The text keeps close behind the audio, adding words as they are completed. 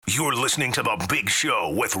You're listening to The Big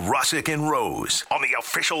Show with Russick and Rose on the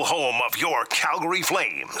official home of your Calgary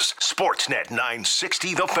Flames, Sportsnet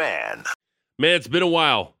 960 The Fan. Man, it's been a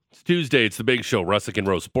while. It's Tuesday. It's The Big Show. Russick and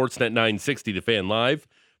Rose. Sportsnet 960 The Fan live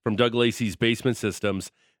from Doug Lacey's Basement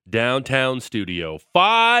Systems downtown studio.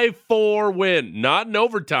 5-4 win. Not in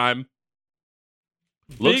overtime.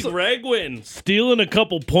 Big reg win. Stealing a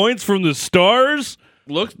couple points from the Stars.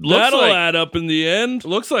 That'll add up in the end.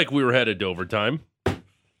 Looks like we were headed to overtime.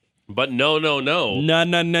 But no. Nah.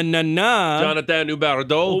 Jonathan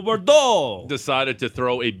Huberdeau decided to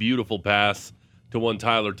throw a beautiful pass to one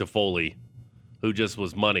Tyler Toffoli, who just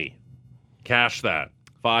was money. Cash that.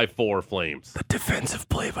 5-4 Flames. The defensive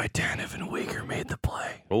play by Tanev and Uyghur made the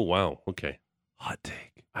play. Oh, wow. Okay. Hot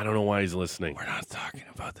take. I don't know why he's listening. We're not talking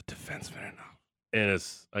about the defenseman enough. And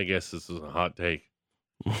I guess this is a hot take.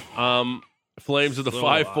 Flames with a So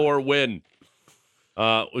 5-4 win.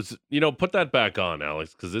 Put that back on,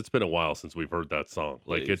 Alex, because it's been a while since we've heard that song.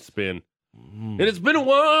 Like, it's been a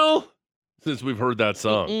while since we've heard that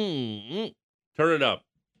song. Turn it up.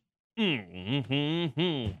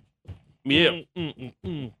 Yeah.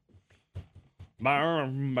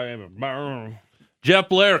 Jeff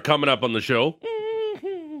Blair coming up on the show.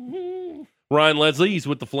 Ryan Leslie, he's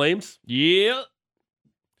with the Flames. Yeah.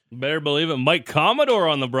 Better believe it. Mike Commodore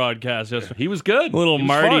on the broadcast yesterday. He was good. Little He was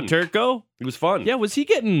Marty fun. Turco. He was fun. Yeah, was he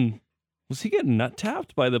getting nut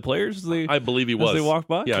tapped by the players I believe he was. as they walked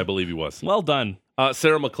by? Yeah, I believe he was. Well done.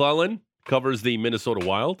 Sarah McClellan covers the Minnesota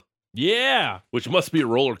Wild, Yeah. which must be a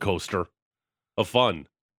roller coaster of fun.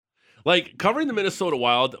 Like, covering the Minnesota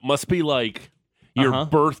Wild must be like your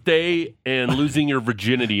birthday and losing your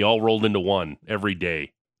virginity all rolled into one every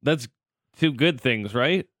day. That's two good things,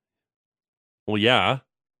 right? Well, yeah.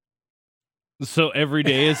 So every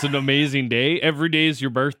day is an amazing day. Every day is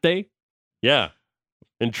your birthday, Yeah.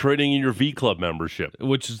 And trading in your V Club membership.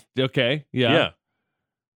 which is okay. Yeah. Yeah.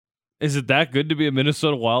 Is it that good to be a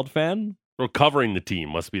Minnesota Wild fan? Or covering the team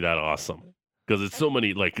must be that awesome. Because it's so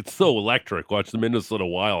many, it's so electric. Watch the Minnesota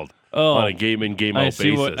Wild on a game in, game out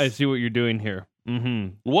basis. I see what you're doing here.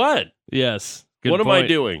 Mm-hmm. What? Yes. Good What am point. I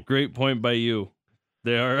doing? Great point by you.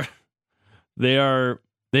 They have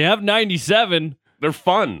 97. They're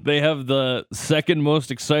fun. They have the second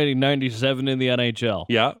most exciting 97 in the NHL.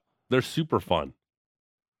 Yeah. They're super fun.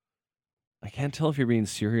 I can't tell if you're being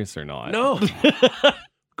serious or not. No. Of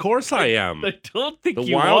course I am. I don't think The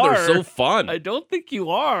you Wild are. are so fun. I don't think you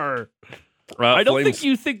are. I don't think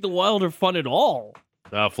you think the Wild are fun at all.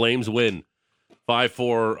 Flames win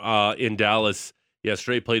 5-4 in Dallas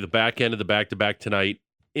yesterday. Play the back end of the back-to-back tonight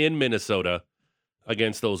in Minnesota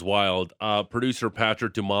against those Wild. Producer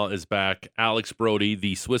Patrick Dumas is back. Alex Brody,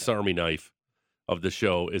 the Swiss Army knife of the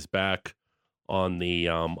show, is back on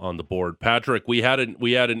the board. Patrick, we had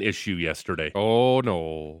an issue yesterday. Oh,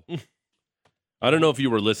 no. I don't know if you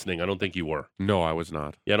were listening. I don't think you were. No, I was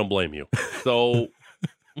not. Yeah, I don't blame you. So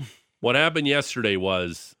what happened yesterday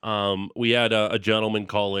was we had a gentleman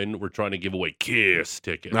call in. We're trying to give away Kiss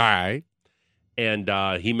tickets. All right. And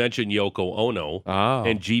he mentioned Yoko Ono, Oh.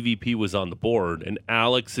 and GVP was on the board, and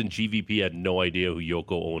Alex and GVP had no idea who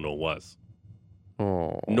Yoko Ono was,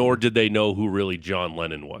 nor did they know who really John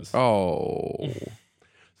Lennon was. Oh.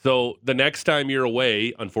 So the next time you're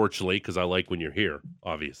away, unfortunately, because I like when you're here,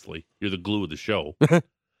 obviously, you're the glue of the show,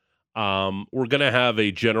 we're going to have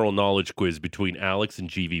a general knowledge quiz between Alex and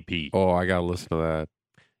GVP. Oh, I got to listen to that.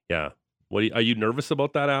 Yeah. Are you nervous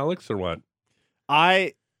about that, Alex, or what?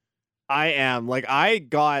 I am. Like,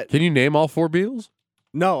 Can you name all four Beatles?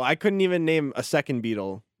 No, I couldn't even name a second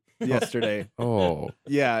Beatle yesterday. Oh.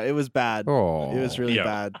 Yeah, it was bad. Oh. It was really Yeah.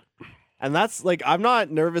 bad. And that's, like, I'm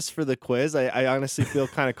not nervous for the quiz. I honestly feel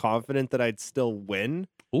kind of confident that I'd still win.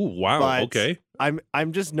 Oh, wow. But Okay.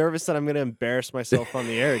 I'm just nervous that I'm going to embarrass myself on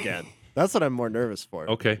the air again. That's what I'm more nervous for.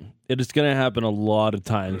 Okay. It is going to happen a lot of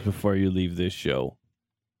times before you leave this show.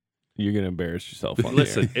 You're going to embarrass yourself on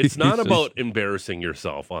Listen, the air. it's not about embarrassing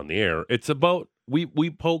yourself on the air. It's about we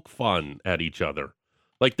poke fun at each other.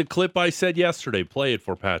 Like the clip I said yesterday, play it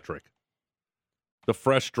for Patrick. The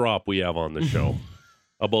fresh drop we have on the show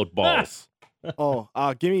about balls. Oh,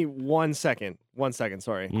 give me 1 second. 1 second,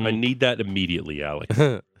 sorry. I need that immediately, Alex.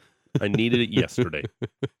 I needed it yesterday.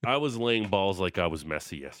 I was laying balls like I was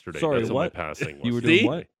messy yesterday. Sorry, That's what? my passing was. You were doing See?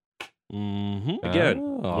 what? Mm-hmm.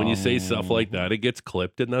 Again, when you say stuff like that, it gets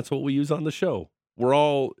clipped, and that's what we use on the show.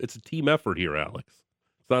 It's a team effort here, Alex.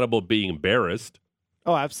 It's not about being embarrassed.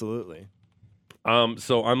 Oh, absolutely.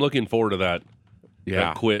 So I'm looking forward to that.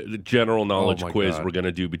 Yeah. The general knowledge Oh my quiz God. we're going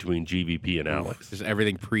to do between GVP and Alex. Just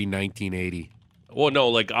everything pre-1980. Well, no,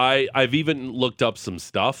 like I've even looked up some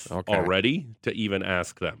stuff Okay. already to even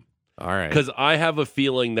ask them. All right. Because I have a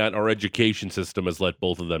feeling that our education system has let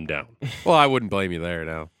both of them down. Well, I wouldn't blame you there.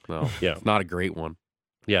 No. Yeah. It's not a great one.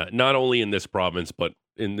 Yeah, not only in this province, but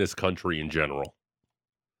in this country in general.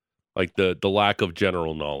 Like the lack of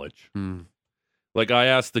general knowledge. Like I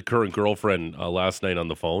asked the current girlfriend last night on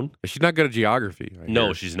the phone. She's not good at geography.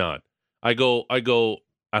 No, she's not. I go. I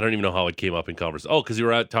don't even know how it came up in conversation. Oh, because you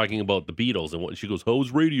were talking about the Beatles, and she goes,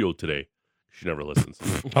 "How's radio today?" She never listens.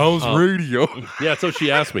 How's radio? Yeah, so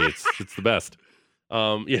she asked me. It's the best.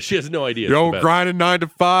 Yeah, she has no idea. Yo, grinding 9 to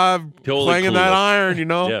 5, totally clanging clueless. that iron, you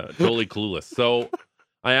know? Yeah, totally clueless. So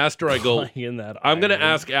I asked her, I go, I'm going to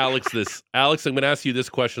ask Alex this. Alex, I'm going to ask you this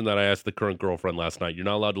question that I asked the current girlfriend last night. You're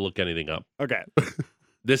not allowed to look anything up. Okay.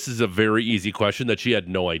 This is a very easy question that she had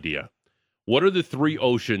no idea. What are the 3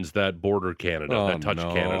 oceans that border Canada, that touch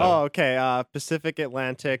Canada? Oh, okay. Pacific,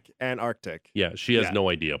 Atlantic, and Arctic. Yeah, she has no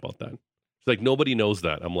idea about that. She's like, nobody knows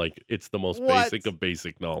that. I'm like, it's the most basic of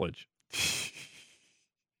basic knowledge.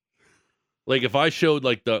 Like, if I showed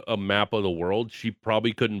like a map of the world, she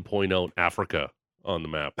probably couldn't point out Africa on the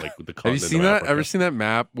map, like with the continent. Have you seen of that? Africa. Ever seen that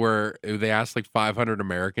map where they asked like 500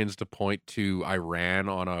 Americans to point to Iran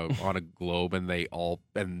on a globe, and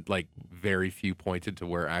like very few pointed to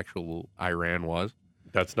where actual Iran was?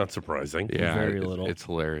 That's not surprising. Yeah, Very little. It's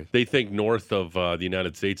hilarious. They think north of the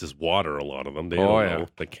United States is water. A lot of them. They don't know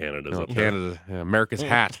that Canada's up there. Canada, America's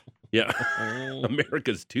hat. Yeah,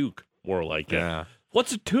 America's toque, more like it. Yeah.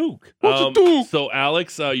 What's a toque? So,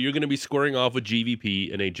 Alex, you're going to be squaring off with GVP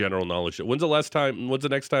in a general knowledge show. When's the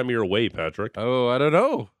next time you're away, Patrick? Oh, I don't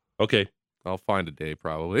know. Okay. I'll find a day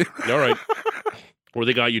probably. All right. Or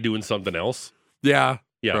they got you doing something else? Yeah,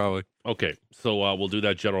 Yeah. probably. Okay. So, we'll do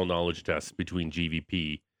that general knowledge test between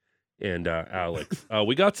GVP and Alex.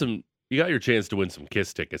 You got your chance to win some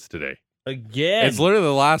KISS tickets today. Again. It's literally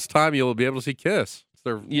the last time you'll be able to see KISS.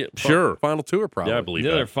 It's their final tour, probably. Yeah, I believe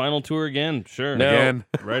their that. final tour again. Sure. Now, Again.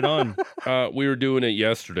 Right on. We were doing it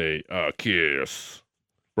yesterday. KISS.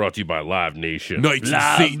 Brought to you by Live Nation. Knights Live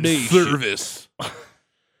of Satan Nation. service.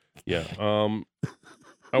 Yeah.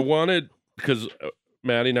 I wanted, because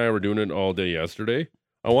Maddie and I were doing it all day yesterday,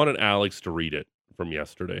 I wanted Alex to read it from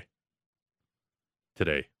yesterday.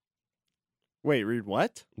 Today. Wait, read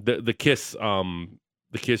what? The KISS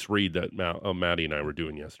read that Maddie and I were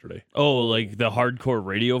doing yesterday. Oh, like the hardcore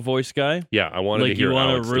radio voice guy? Yeah, I wanted to hear you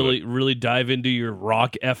want Alex to do it. really dive into your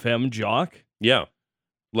rock FM jock? Yeah.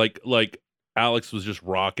 Like Alex was just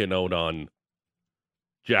rocking out on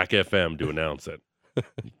Jack FM to announce it.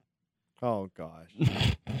 Oh,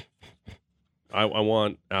 gosh. I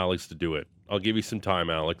want Alex to do it. I'll give you some time,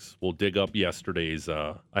 Alex. We'll dig up yesterday's.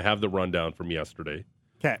 I have the rundown from yesterday.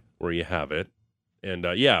 Okay. Where you have it. And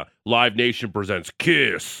Live Nation presents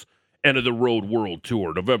KISS End of the Road World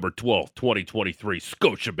Tour, November 12th, 2023,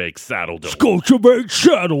 Scotiabank Saddledome. Scotiabank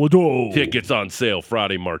Saddledome. Tickets on sale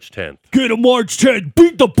Friday, March 10th. Get a March 10th.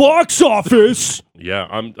 Beat the box office. Yeah,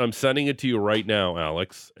 I'm sending it to you right now,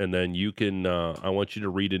 Alex, and then you can. I want you to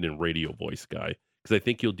read it in radio voice, guy, because I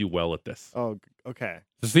think you'll do well at this. Oh, okay.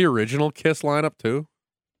 Is this the original KISS lineup too?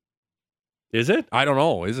 Is it? I don't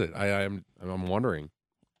know. Is it? I'm wondering.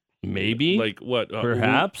 Maybe. Like what?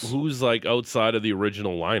 Perhaps. Who's like outside of the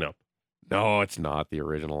original lineup? No, it's not the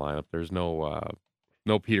original lineup. There's no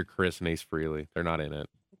Peter Criss and Ace Frehley. They're not in it.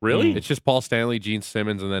 Really? It's just Paul Stanley, Gene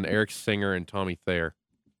Simmons, and then Eric Singer and Tommy Thayer.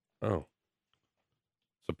 Oh,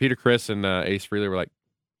 So Peter Criss and Ace Frehley were like,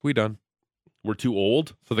 "We done." we're too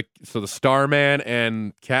old. So the Starman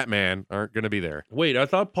and Catman aren't going to be there. Wait, I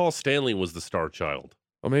thought Paul Stanley was the star child.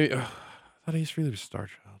 Oh, maybe I thought Ace Frehley was Star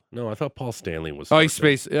Child. No, I thought Paul Stanley was. Oh, Star he's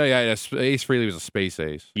Child. space. Yeah. Ace Frehley was a space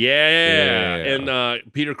ace. Yeah. Yeah.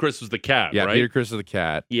 And Peter Criss was the cat, Yeah, right? Peter Criss is the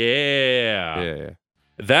cat. Yeah. Yeah.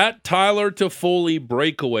 That Tyler Toffoli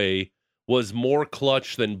breakaway was more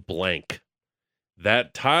clutch than blank.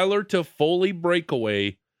 That Tyler Toffoli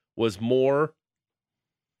breakaway was more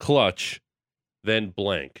clutch than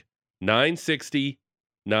blank. 960,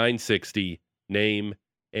 960, name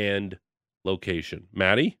and location.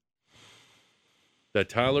 Maddie? That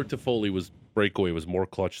Tyler Toffoli breakaway was more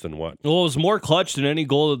clutch than what? Well, it was more clutch than any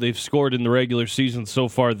goal that they've scored in the regular season so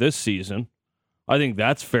far this season. I think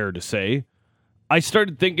that's fair to say. I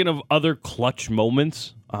started thinking of other clutch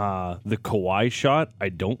moments. The Kawhi shot, I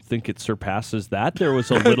don't think it surpasses that. There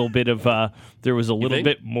was a little bit of think?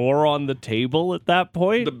 bit more on the table at that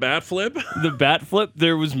point. The bat flip? The bat flip,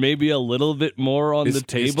 there was maybe a little bit more on the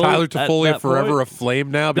table. Is Tyler at Toffoli that forever point.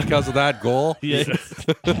 aflame now because of that goal? Yeah.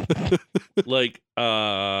 Like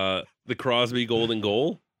the Crosby golden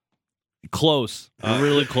goal? Close.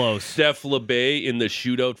 Really close. Steph LeBay in the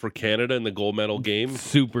shootout for Canada in the gold medal game?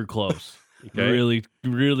 Super close. Okay? Really,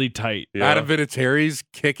 really tight. Yeah. Adam Vinatieri's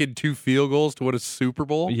kicking 2 field goals to win a Super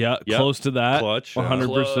Bowl. Yeah, Yep. close to that. Clutch.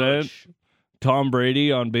 100%. Clutch. Tom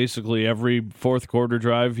Brady on basically every fourth quarter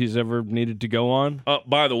drive he's ever needed to go on.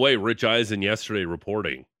 By the way, Rich Eisen yesterday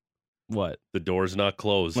reporting What? the door's not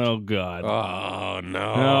closed. Oh, God. Oh, no.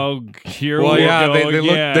 Oh, here Well, we yeah, go they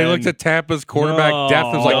again. looked at Tampa's quarterback No. depth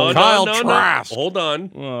and was like, No, Kyle no. Trask. Hold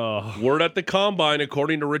on. Oh. Word at the combine,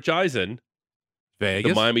 according to Rich Eisen,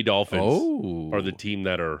 Vegas? the Miami Dolphins Oh. are the team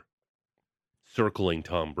that are circling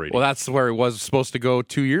Tom Brady. Well, that's where it was supposed to go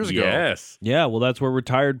 2 years ago. Yes. Yeah, well, that's where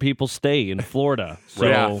retired people stay in Florida. So,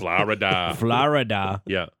 Yeah. Florida. Florida.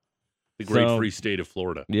 Yeah. The great So- free state of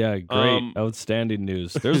Florida. Yeah, great. Um, Outstanding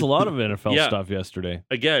news. There's a lot of NFL Yeah. stuff yesterday.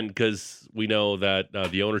 Again, because we know that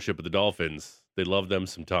the ownership of the Dolphins, they love them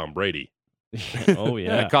some Tom Brady. Oh,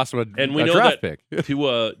 Yeah, yeah. it cost him a, And we a know draft that pick.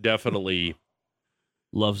 Tua definitely,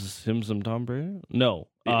 Loves him some Tom Brady? No.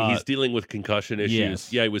 he's dealing with concussion issues.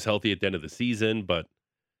 yes. Yeah, he was healthy at the end of the season, but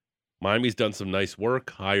Miami's done some nice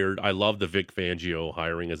work. I love the Vic Fangio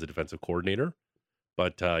hiring as a defensive coordinator.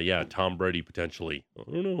 But yeah, Tom Brady potentially,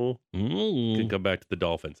 I don't know, can come back to the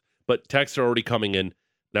Dolphins. But texts are already coming in.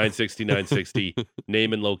 960, 960,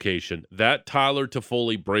 name and location. That Tyler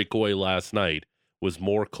Toffoli breakaway last night was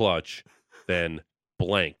more clutch than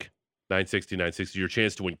blank. 960, 960, your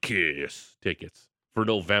chance to win KISS tickets for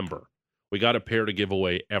November. We got a pair to give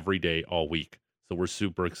away every day all week. So we're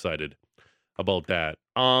super excited about that.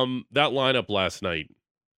 That lineup last night,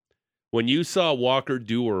 when you saw Walker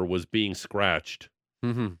Dewar was being scratched,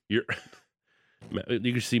 Mhm. you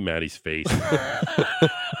can see Maddie's face.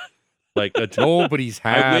 Like Nobody's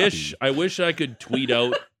happy. I wish I could tweet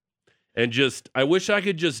out and I wish I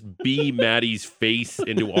could just be Maddie's face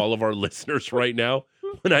into all of our listeners right now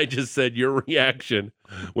when I just said your reaction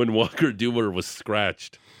when Walker Dewar was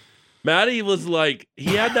scratched. Maddie was like,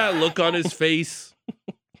 he had that look on his face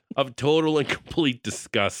of total and complete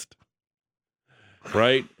disgust.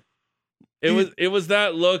 Right? It was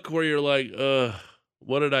that look where you're like,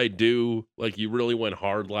 what did I do? Like you really went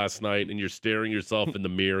hard last night and you're staring yourself in the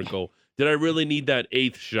mirror and go, did I really need that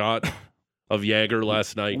 8th shot of Jaeger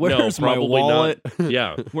last night? Where's no, my probably wallet? not.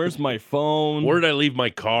 Yeah. Where's my phone? Where did I leave my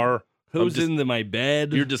car? Who's in my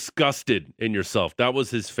bed? You're disgusted in yourself. That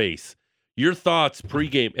was his face. Your thoughts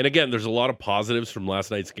pregame, and again, there's a lot of positives from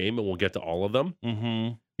last night's game, and we'll get to all of them.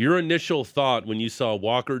 Mm-hmm. Your initial thought when you saw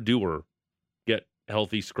Walker Dewar get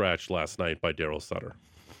healthy scratched last night by Daryl Sutter.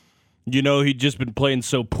 You know, he'd just been playing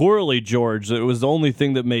so poorly, George, that it was the only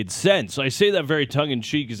thing that made sense. I say that very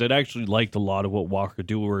tongue-in-cheek because I'd actually liked a lot of what Walker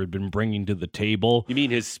Dewar had been bringing to the table. You mean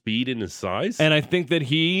his speed and his size? And I think that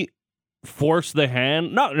he forced the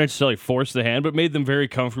hand, not necessarily forced the hand, but made them very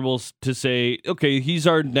comfortable to say, okay, he's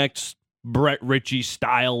our next Brett Ritchie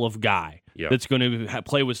style of guy that's going to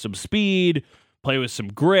play with some speed, play with some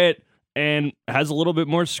grit, and has a little bit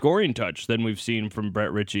more scoring touch than we've seen from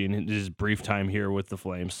Brett Ritchie in his brief time here with the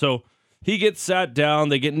Flames. So he gets sat down.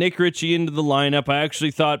 They get Nick Ritchie into the lineup. I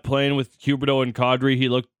actually thought playing with Huberdeau and Kadri, he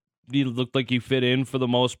looked like he fit in for the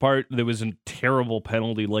most part. There was a terrible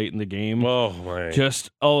penalty late in the game. Oh, my.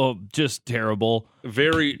 Just terrible.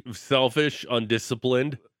 Very selfish,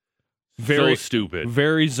 undisciplined, Very so stupid.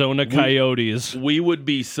 Very Zona Coyotes. We would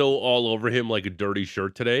be so all over him like a dirty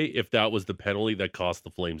shirt today if that was the penalty that cost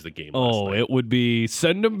the Flames the game last night. It would be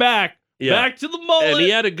send him back. Yeah. Back to the mullet. And he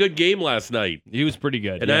had a good game last night. He was pretty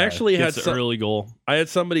good. And I actually had Gets an early goal. I had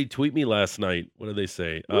somebody tweet me last night. What did they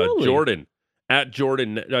say? Really? Jordan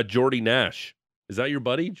Jordy Nash. Is that your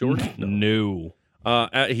buddy, Jordan? No.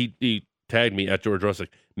 He tagged me at George Russick.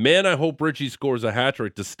 Man, I hope Richie scores a hat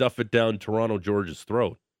trick to stuff it down Toronto George's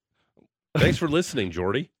throat. Thanks for listening,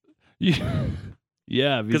 Jordy.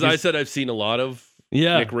 Yeah, Because I said I've seen a lot of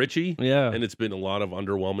Nick Ritchie, Yeah. and it's been a lot of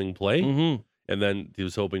underwhelming play. Mm-hmm. And then he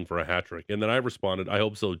was hoping for a hat trick. And then I responded, I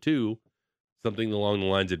hope so too. Something along the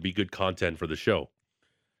lines, it'd be good content for the show.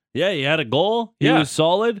 Yeah, he had a goal. He Yeah. was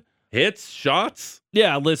solid. Hits, shots.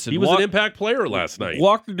 Yeah, listen. He was an impact player last night.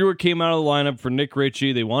 Walker Dewar came out of the lineup for Nick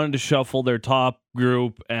Ritchie. They wanted to shuffle their top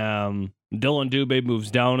group. Dylan Dubé moves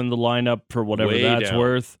down in the lineup for whatever Way that's down.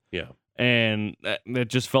 worth. Yeah. And that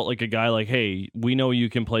just felt like a guy like, hey, we know you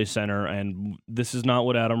can play center, and this is not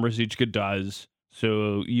what Adam Rosichka does.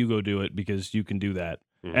 So you go do it because you can do that.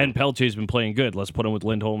 Mhm. And Pelletier's been playing good. Let's put him with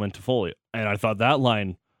Lindholm and Toffoli. And I thought that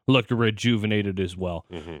line looked rejuvenated as well.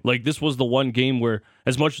 Mhm. Like, this was the one game where,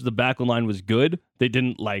 as much as the back line was good, they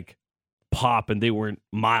didn't, like, pop, and they weren't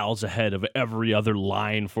miles ahead of every other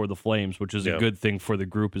line for the Flames, which is a good thing for the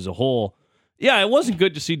group as a whole. Yeah, it wasn't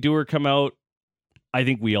good to see Dewar come out. I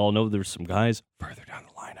think we all know there's some guys further down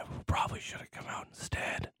the lineup who probably should have come out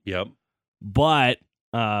instead. Yep. But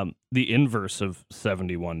The inverse of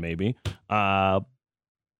 71, maybe. But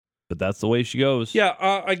that's the way she goes.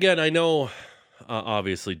 Yeah, again, I know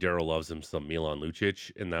obviously Daryl loves him some Milan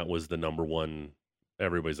Lucic, and that was the number one.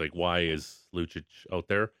 Everybody's like, why is Lucic out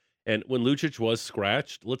there? And when Lucic was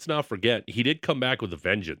scratched, let's not forget, he did come back with a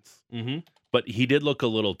vengeance. Mm-hmm. But he did look a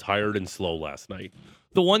little tired and slow last night.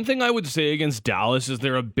 The one thing I would say against Dallas is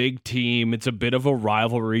they're a big team. It's a bit of a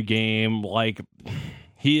rivalry game. Like,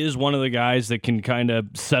 he is one of the guys that can kind of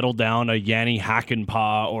settle down a Yanni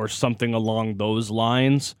Hakanpää or something along those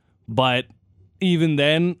lines. But even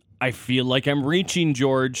then, I feel like I'm reaching,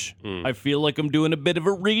 George. I feel like I'm doing a bit of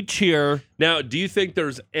a reach here. Now, do you think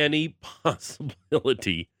there's any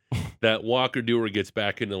possibility that Walker Dewar gets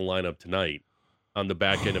back into the lineup tonight on the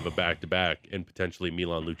back end of a back-to-back and potentially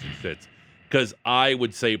Milan Lucic sits? Because I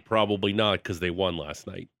would say probably not because they won last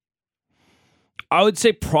night. I would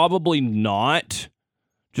say probably not.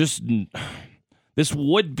 Just this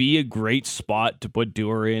would be a great spot to put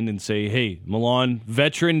Dewar in and say, hey, Milan,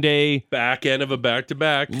 veteran day. Back end of a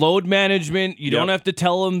back-to-back. Load management. You don't have to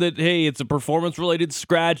tell him that, hey, it's a performance-related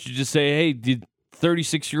scratch. You just say, hey, the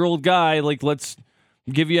 36-year-old guy, like, let's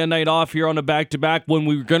give you a night off here on a back-to-back when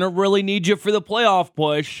we're going to really need you for the playoff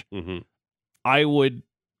push. Mm-hmm. I would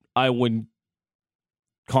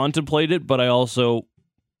contemplate it, but I also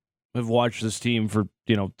have watched this team for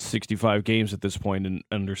 65 games at this point and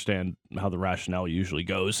understand how the rationale usually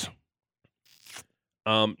goes.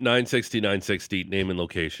 960 name and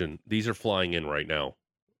location. These are flying in right now.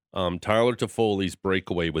 Tyler Toffoli's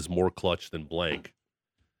breakaway was more clutch than blank.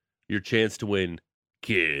 Your chance to win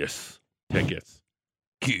Kiss tickets.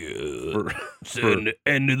 For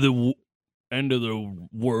end of the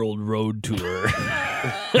world road tour.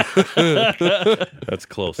 That's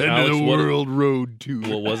close. End Alex, of the world road tour.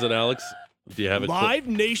 What was it, Alex? Do you have it? Live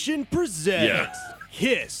Nation presents Yeah.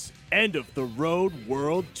 Kiss End of the Road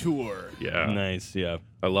World Tour. Yeah, Nice, yeah.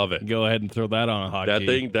 I love it. Go ahead and throw that on a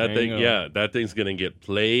hotkey. That thing's gonna get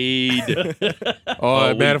played.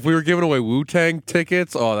 Oh, man, if we were giving away Wu-Tang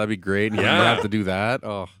tickets, that'd be great. You Yeah. have to do that.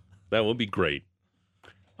 Oh, That would be great.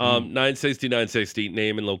 960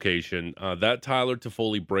 name and location. That Tyler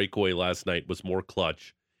Toffoli breakaway last night was more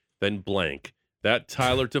clutch than blank. That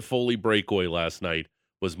Tyler Toffoli breakaway last night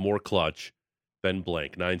was more clutch than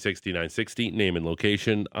blank. 960 name and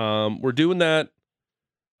location. We're doing that.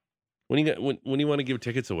 When do you want to give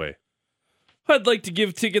tickets away? I'd like to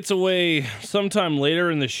give tickets away sometime later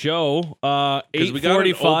in the show.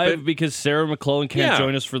 8:45 because Sarah McClellan can't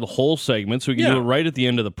join us for the whole segment, so we can do it right at the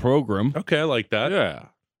end of the program. Okay, I like that.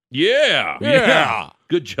 yeah. Yeah.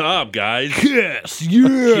 Good job, guys. Yes,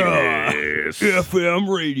 yeah. FM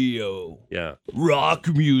radio. Yeah. Rock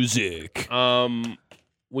music.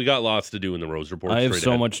 We got lots to do in the Rose Report. I have straight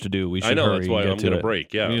so ahead. much to do. We should I know, hurry that's why and I'm get going to to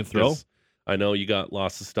break. Yeah. You gonna throw? I know you got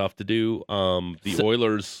lots of stuff to do. The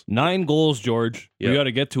Oilers. 9 goals, George. Yeah. We got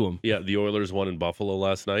to get to them. Yeah, the Oilers won in Buffalo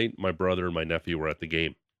last night. My brother and my nephew were at the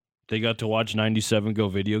game. They got to watch 97 go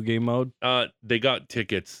video game mode. They got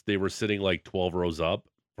tickets. They were sitting like 12 rows up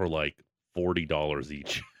for like $40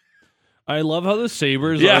 each. I love how the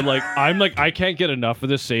Sabres Yeah. are like, I can't get enough of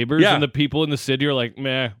the Sabres. Yeah. And the people in the city are like,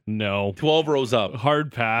 meh, no. 12 rows up.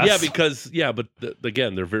 Hard pass. Yeah, but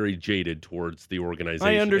again, they're very jaded towards the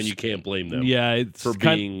organization, and you can't blame them. Yeah, it's for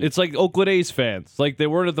being- it's like Oakland A's fans. Like they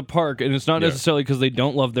weren't at the park, and it's not necessarily because they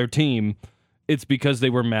don't love their team. It's because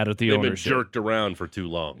they were mad at the They've been ownership. jerked around for too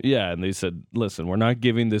long. Yeah, and they said, listen, we're not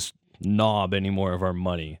giving this knob any more of our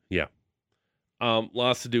money. Yeah.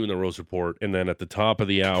 Lots to do in the Rose Report. And then at the top of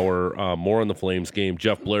the hour, more on the Flames game.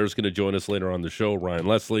 Jeff Blair's going to join us later on the show. Ryan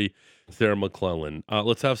Leslie, Sarah McClellan.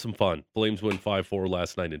 Let's have some fun. Flames win 5-4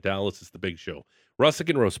 last night in Dallas. It's the big show. Russick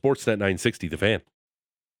and Rose, Sportsnet 960, The Fan.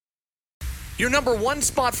 Your number one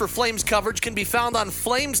spot for Flames coverage can be found on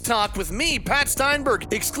Flames Talk with me, Pat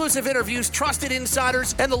Steinberg. Exclusive interviews, trusted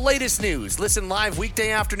insiders, and the latest news. Listen live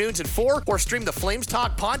weekday afternoons at 4 or stream the Flames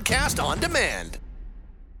Talk podcast on demand.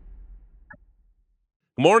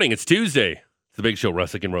 Good morning. It's Tuesday. It's the big show,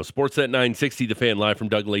 Russick and Rose. Sportsnet 960, The Fan, live from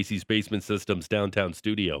Doug Lacey's Basement Systems downtown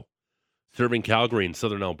studio. Serving Calgary and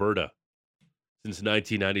Southern Alberta since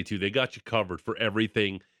 1992. They got you covered for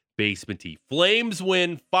everything basementy. Flames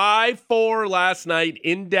win 5-4 last night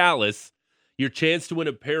in Dallas. Your chance to win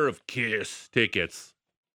a pair of Kiss tickets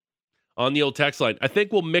on the old text line. I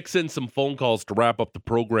think we'll mix in some phone calls to wrap up the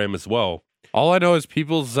program as well. All I know is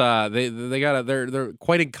people's they're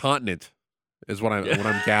quite incontinent, is what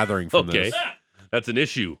I'm gathering from Okay, this. that's an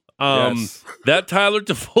issue. Yes. That Tyler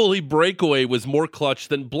Toffoli breakaway was more clutch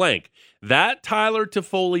than blank. That Tyler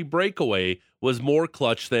Toffoli breakaway was more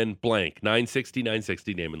clutch than blank. 960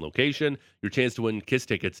 name and location. Your chance to win Kiss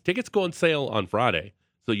tickets. Tickets go on sale on Friday.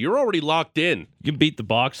 So you're already locked in. You can beat the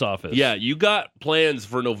box office. Yeah, you got plans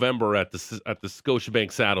for November at the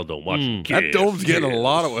Scotiabank Saddle Dome. Watching That dome's getting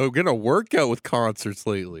getting a workout with concerts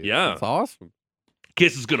lately. Yeah. That's awesome.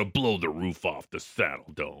 Kiss is gonna blow the roof off the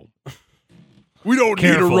Saddle Dome. We don't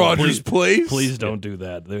Careful, need a Rogers Place. Please don't do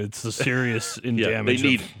that. It's the serious damage they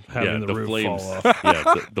need of having the roof Flames. fall off.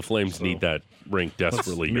 Yeah, the Flames need that rink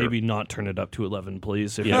desperately. Maybe not turn it up to 11,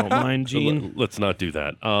 please, if you don't mind, Gene. Let's not do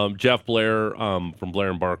that. Jeff Blair from Blair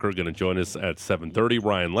and Barker going to join us at 7:30.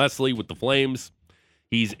 Ryan Leslie with the Flames.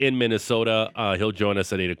 He's in Minnesota. He'll join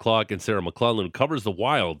us at 8 o'clock. And Sarah McClellan covers the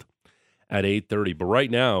Wild at 8:30. But right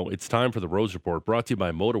now, it's time for the Rose Report, brought to you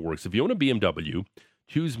by Motorworks. If you own a BMW,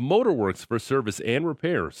 choose Motorworks for service and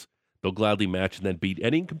repairs. They'll gladly match and then beat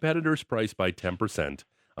any competitor's price by 10%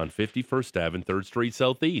 on 51st Ave and 3rd Street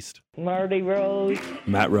Southeast. Marty Rose.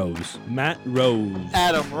 Matt Rose.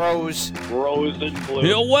 Adam Rose.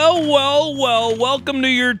 Yeah, well, welcome to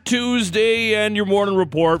your Tuesday and your morning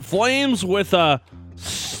report. Flames with a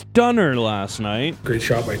stunner last night. Great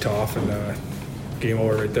shot by Toff, and game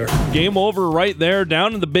over right there. Game over right there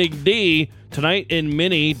down in the Big D. Tonight in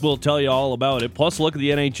Mini, we'll tell you all about it. Plus, look at the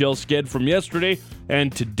NHL skid from yesterday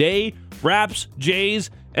and today. Raps, Jays,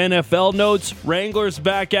 NFL notes, Wranglers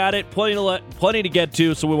back at it. Plenty to get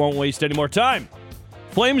to, so we won't waste any more time.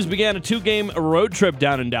 Flames began a 2-game road trip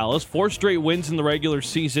down in Dallas. 4 straight wins in the regular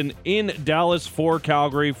season in Dallas for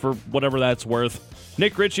Calgary, for whatever that's worth.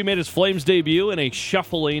 Nick Ritchie made his Flames debut in a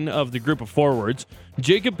shuffling of the group of forwards.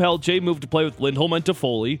 Jacob Pelche moved to play with Lindholm and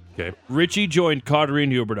Toffoli. Okay. Ritchie joined Kadri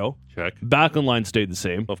and Huberdeau. Check. Back on line stayed the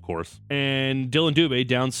same. Of course. And Dylan Dubé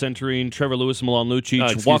down centering Trevor Lewis and Milan Lucic.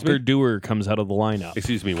 Excuse Walker me? Dewar comes out of the lineup.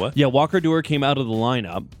 Excuse me, what? Yeah, Walker Dewar came out of the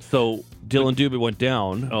lineup. So Dylan Dubé went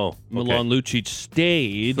down. Oh, okay. Milan Lucic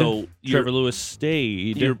stayed. So Trevor Lewis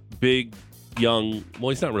stayed. You're big, young.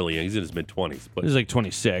 Well, he's not really young. He's in his mid-20s. But He's like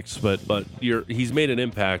 26, but he's made an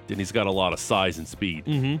impact, and he's got a lot of size and speed.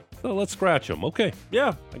 Mm-hmm. So let's scratch him. Okay.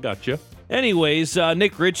 Yeah. I got you. Anyways,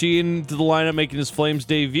 Nick Ritchie into the lineup making his Flames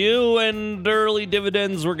debut, and early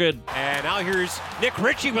dividends were good. And now here's Nick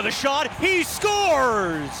Ritchie with a shot. He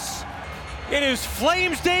scores! In his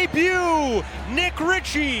Flames debut, Nick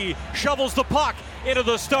Ritchie shovels the puck into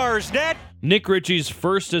the Stars' net. Nick Ritchie's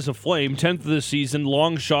first as a Flame, 10th of the season,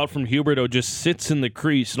 long shot from Huberdeau just sits in the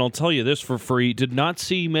crease. And I'll tell you this for free, did not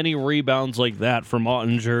see many rebounds like that from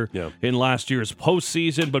Ottinger in last year's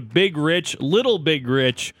postseason. But little Big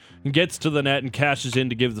Rich, gets to the net and cashes in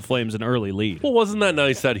to give the Flames an early lead. Well, wasn't that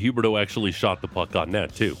nice that Huberdeau actually shot the puck on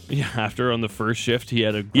net, too? Yeah, after on the first shift, he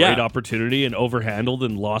had a great opportunity and overhandled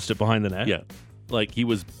and lost it behind the net. Yeah, like he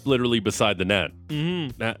was literally beside the net.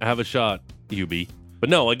 Mm-hmm. Have a shot, Hubie. But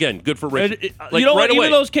no, again, good for Rich. You know what? Even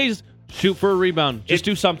those cases, shoot for a rebound. Just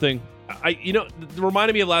do something. It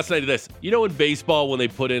reminded me of last night of this. You know, in baseball, when they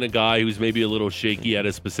put in a guy who's maybe a little shaky at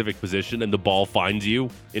a specific position and the ball finds you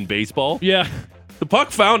in baseball? Yeah. The puck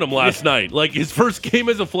found him last night. Like his first game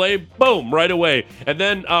as a Flame, boom, right away. And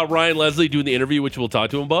then Ryan Leslie doing the interview, which we'll talk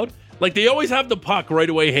to him about. Like they always have the puck right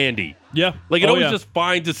away handy. Yeah. Like it always just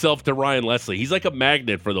finds itself to Ryan Leslie. He's like a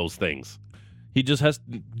magnet for those things. He just has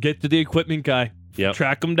to get to the equipment guy. Yeah.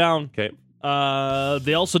 Track him down. Okay.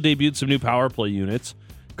 They also debuted some new power play units.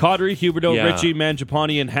 Kadri, Huberdeau, Ritchie,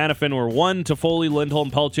 Mangiapane, and Hanifin were one. Toffoli,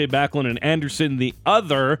 Lindholm, Pelche, Backlund, and Anderson the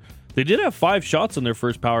other. They did have 5 shots on their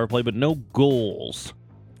first power play, but no goals.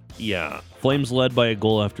 Yeah. Flames led by a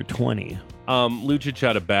goal after 20. Lucic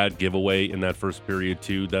had a bad giveaway in that first period,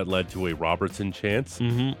 too. That led to a Robertson chance.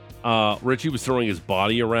 Mm-hmm. Ritchie was throwing his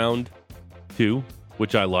body around, too,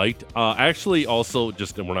 which I liked. Actually, also,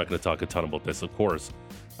 and we're not going to talk a ton about this, of course.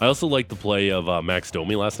 I also liked the play of Max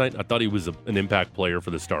Domi last night. I thought he was an impact player for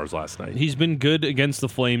the Stars last night. He's been good against the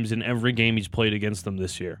Flames in every game he's played against them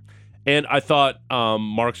this year. And I thought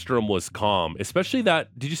Markstrom was calm, especially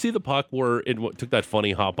that. Did you see the puck where it took that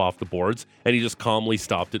funny hop off the boards and he just calmly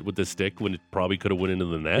stopped it with the stick when it probably could have went into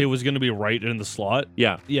the net? It was going to be right in the slot.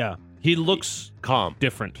 Yeah. Yeah. He looks calm.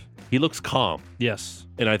 Different. He looks calm. Yes.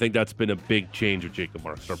 And I think that's been a big change with Jacob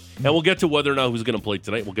Markstrom. And we'll get to whether or not who's going to play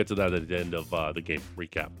tonight. We'll get to that at the end of the game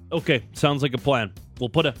recap. Okay. Sounds like a plan. We'll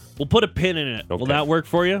put a pin in it. Okay. Will that work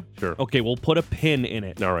for you? Sure. Okay, we'll put a pin in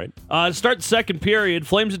it. All right. To start the second period,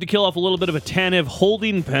 Flames had to kill off a little bit of a Tanev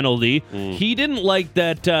holding penalty. He didn't like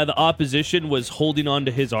that the opposition was holding on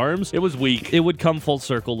to his arms. It was weak. It would come full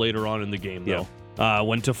circle later on in the game, though. Yeah.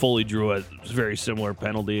 When Toffoli drew a very similar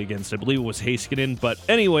penalty against, I believe it was Heiskanen. But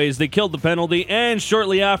anyways, they killed the penalty, and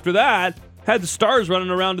shortly after that, had the Stars running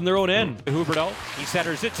around in their own end. Huberdeau, he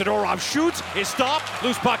centers it. Zadorov shoots, is stopped,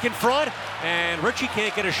 loose puck in front, and Ritchie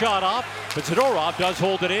can't get a shot off, but Zadorov does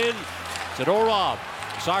hold it in. Zadorov,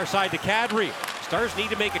 far side to Kadri, Stars need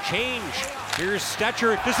to make a change. Here's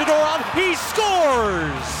Stetcher to Zadorov. He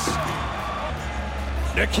scores!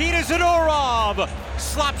 Nikita Zadorov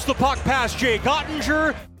slaps the puck past Jake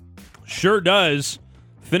Ottinger. Sure does.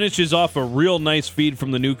 Finishes off a real nice feed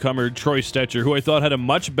from the newcomer, Troy Stetcher, who I thought had a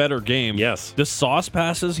much better game. Yes. The sauce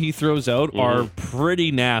passes he throws out are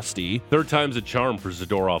pretty nasty. Third time's a charm for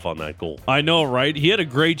Zadorov on that goal. I know, right? He had a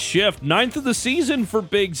great shift. 9th of the season for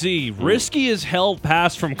Big Z. Risky as hell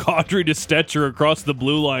pass from Kadri to Stetcher across the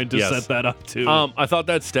blue line to set that up, too. I thought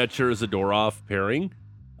that Stetcher-Zadorov pairing,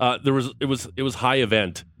 it was high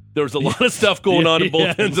event. There was a lot of stuff going on in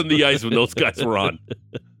both ends of the ice when those guys were on.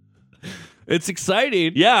 It's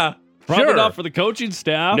exciting. Yeah. Probably sure. not for the coaching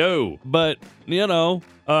staff. No. But,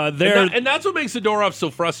 and that's what makes Zadorov so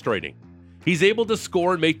frustrating. He's able to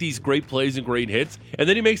score and make these great plays and great hits, and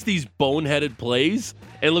then he makes these boneheaded plays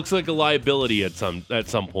and looks like a liability at some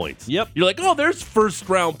points. Yep. You're like, oh, there's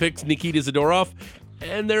first-round picks Nikita Zadorov,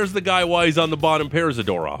 and there's the guy why he's on the bottom pair,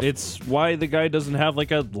 Zadorov. It's why the guy doesn't have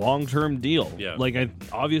like a long-term deal. Yeah.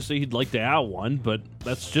 Obviously he'd like to have one, but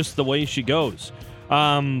that's just the way she goes.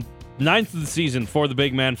 9th of the season for the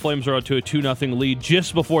big man. Flames are out to a 2-0 lead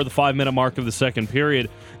just before the 5-minute mark of the second period.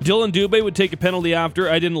 Dylan Dubé would take a penalty after.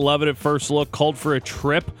 I didn't love it at first look. Called for a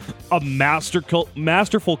trip. A masterful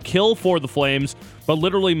kill for the Flames. But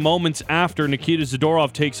literally moments after, Nikita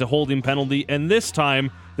Zadorov takes a holding penalty. And this time,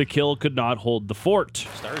 the kill could not hold the fort.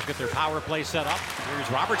 Stars get their power play set up. Here's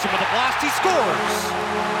Robertson with a blast. He scores!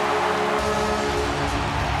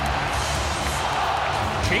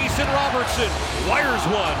 Jason Robertson wires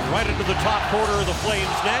one right into the top corner of the Flames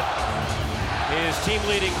net. His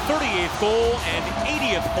team-leading 38th goal and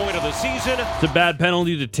 80th point of the season. It's a bad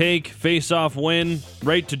penalty to take. Face-off win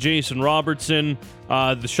right to Jason Robertson.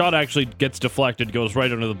 The shot actually gets deflected, goes right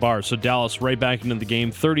under the bar. So Dallas right back into the game.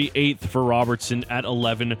 38th for Robertson at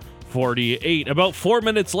 11:48. About 4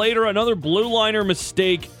 minutes later, another blue liner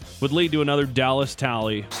mistake would lead to another Dallas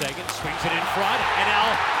tally. Seguin swings it in front, and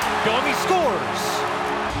now Domi scores.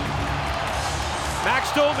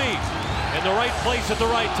 Max Domi in the right place at the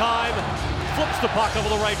right time. Flips the puck over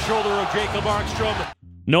the right shoulder of Jacob Markstrom.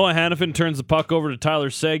 Noah Hannafin turns the puck over to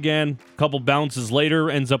Tyler Seguin. A couple bounces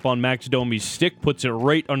later, ends up on Max Domi's stick, puts it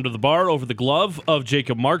right under the bar over the glove of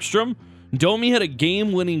Jacob Markstrom. Domi had a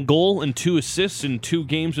game-winning goal and 2 assists in 2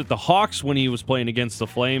 games with the Hawks when he was playing against the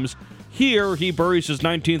Flames. Here, he buries his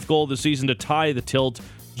 19th goal of the season to tie the tilt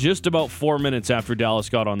just about 4 minutes after Dallas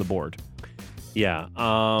got on the board. Yeah,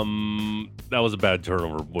 that was a bad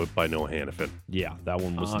turnover by Noah Hannafin. Yeah, that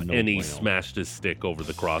one was and he smashed his stick over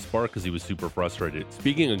the crossbar because he was super frustrated.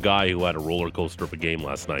 Speaking of a guy who had a roller coaster of a game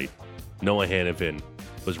last night, Noah Hannafin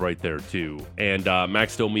was right there too. And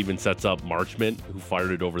Max Domi even sets up Marchment, who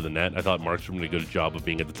fired it over the net. I thought Marchment did a good job of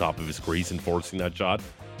being at the top of his crease and forcing that shot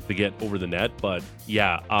to get over the net. But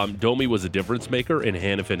yeah, Domi was a difference maker, and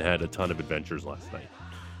Hannafin had a ton of adventures last night.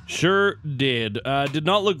 Sure did. Did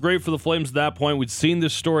not look great for the Flames at that point. We'd seen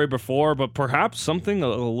this story before, but perhaps something a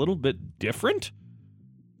little bit different?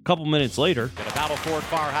 A couple minutes later. Got a battle for it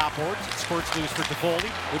far half boards. It squirts loose for Toffoli,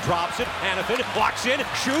 who drops it. Hannafin walks in,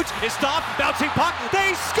 shoots, is stopped, bouncing puck.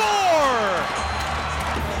 They score!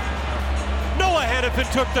 Noah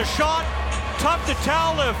Hannafin took the shot. Tough to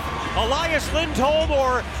tell if Elias Lindholm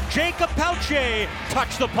or Jacob Pelche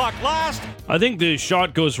touched the puck last. I think the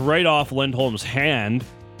shot goes right off Lindholm's hand.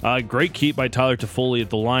 Great keep by Tyler Toffoli at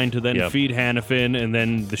the line to then feed Hannafin, and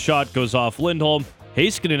then the shot goes off Lindholm.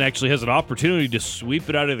 Heiskanen actually has an opportunity to sweep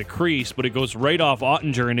it out of the crease, but it goes right off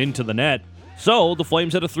Ottinger and into the net. So the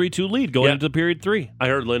Flames had a 3-2 lead going into period 3. I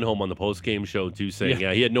heard Lindholm on the post-game show too saying,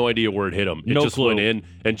 he had no idea where it hit him. It just clue. went in,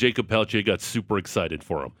 and Jacob Pelche got super excited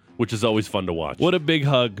for him, which is always fun to watch. What a big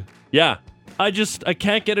hug. Yeah. I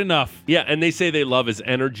can't get enough. Yeah, and they say they love his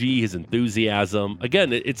energy, his enthusiasm.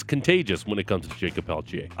 Again, it's contagious when it comes to Jacob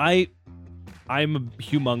Pelche. I'm a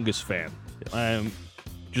humongous fan.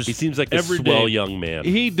 He seems like a swell young man.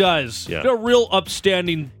 He does. Yeah. A real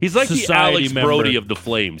upstanding He's like the Alex member. Brody of the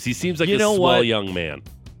Flames. He seems like a swell young man.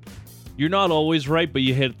 You're not always right, but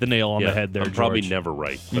you hit the nail on the head there, I'm probably never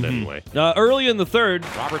right, but anyway. Early in the third.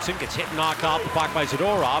 Robertson gets hit and knocked off the puck by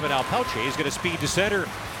Zadorov, and now Pelche is going to speed to center.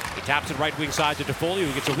 He taps it right wing side to Toffoli,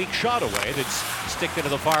 who gets a weak shot away that's sticked into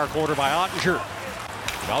the far corner by Ottinger.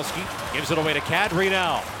 Pavelski gives it away to Kadri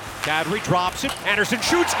now. Kadri drops it. Anderson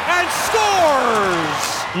shoots and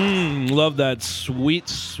scores! Love that sweet,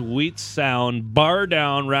 sweet sound. Bar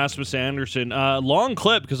down, Rasmus Anderson. Long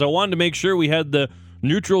clip because I wanted to make sure we had the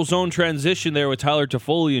neutral zone transition there with Tyler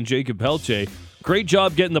Toffoli and Jacob Pelche. Great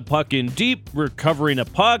job getting the puck in deep, recovering a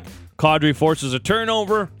puck. Kadri forces a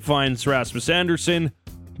turnover, finds Rasmus Anderson.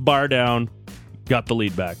 Bar down. got the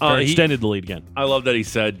lead back. Or extended the lead again. I love that he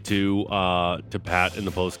said to Pat in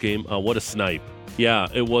the postgame, what a snipe. Yeah,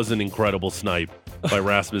 it was an incredible snipe by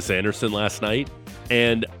Rasmus Andersson last night.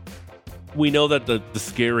 And we know that the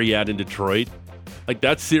scare he had in Detroit, like,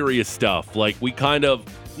 that's serious stuff. Like, we kind of,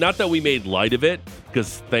 not that we made light of it,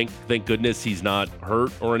 because thank goodness he's not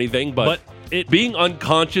hurt or anything, but being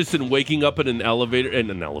unconscious and waking up in an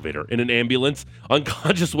ambulance,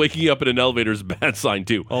 unconscious waking up in an elevator is a bad sign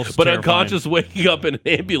too. Also but terrifying. Unconscious waking up in an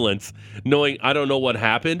ambulance, knowing I don't know what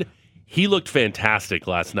happened, he looked fantastic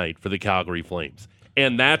last night for the Calgary Flames.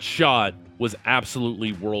 And that shot was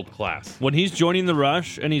absolutely world class. When he's joining the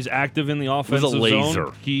rush and he's active in the offensive It was a laser.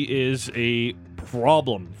 zone, he is a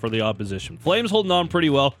problem for the opposition. Flames holding on pretty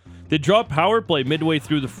well. They draw power play midway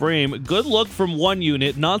through the frame. Good look from one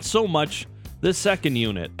unit, not so much the second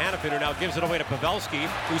unit. Hanifin now gives it away to Pavelski,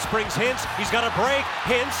 who springs Hintz. He's got a break.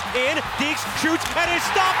 Hintz in. Deeks shoots and is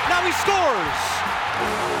stopped. Now he scores.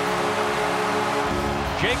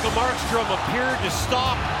 Jacob Markstrom appeared to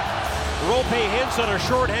stop Roope Hintz on a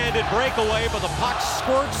shorthanded breakaway, but the puck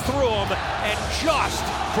squirts through him and just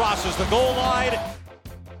crosses the goal line.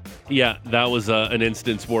 Yeah, that was an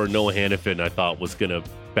instance where Noah Hanifin, I thought, was going to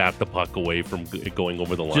bat the puck away from going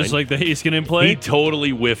over the line. Just like the Heiskanen play? He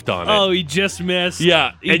totally whiffed on it. Oh, he just missed.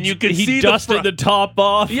 Yeah, and you could see he dusted the top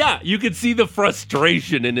off. Yeah, you could see the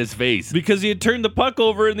frustration in his face. Because he had turned the puck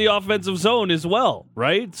over in the offensive zone as well,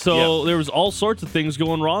 right? So there was all sorts of things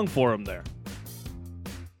going wrong for him there.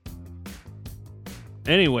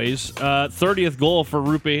 Anyways, 30th goal for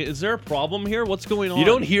Roope. Is there a problem here? What's going on? You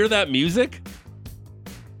don't hear that music?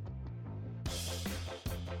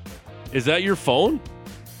 Is that your phone?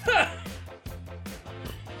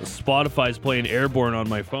 Spotify's playing Airborne on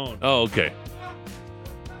my phone. Oh, okay.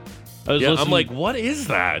 I was Yeah, I'm listening- like, what is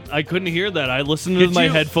that? I couldn't hear that. I listened to my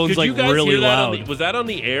headphones like really loud. Was that on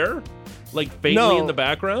the air? Like faintly No, in the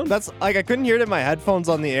background? That's like I couldn't hear it in my headphones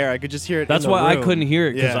on the air. I could just hear it. That's in the why I room. couldn't hear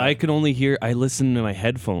it, because Yeah. I could only hear. I listen to my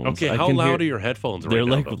headphones. Okay, I how can loud hear- are your headphones right They're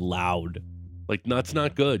now? like though? loud. Like, that's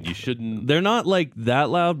not good. You shouldn't. They're not like that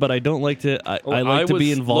loud, but I don't like to. I like to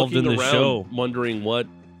be was involved in looking the around show. wondering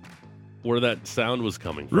where that sound was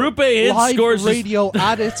coming from. Roope Hintz Live scores his radio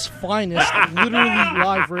at its finest. Literally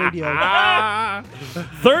live radio.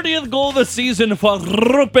 30th goal of the season for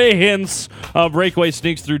Roope Hintz. Breakaway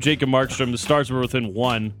sneaks through Jacob Markstrom. The Stars were within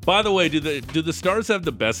one. By the way, do the Stars have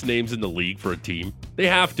the best names in the league for a team? They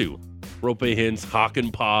have to. Roope Hintz,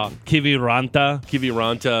 Hakanpää,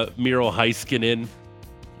 Kiviranta, Miro Heiskanen.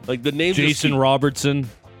 Like, the names. Jason Robertson.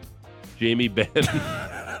 Jamie Benn.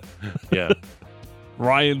 Yeah.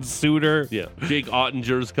 Ryan Suter. Yeah. Jake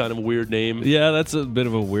Ottinger's kind of a weird name. Yeah, that's a bit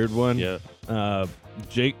of a weird one. Yeah.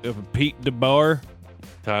 Pete DeBoer.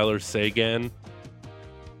 Tyler Sagan.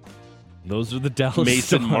 Those are the Dallas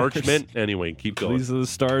Mason Stars. Marchment. Anyway, keep going. These are the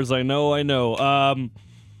Stars I know.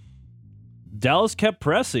 Dallas kept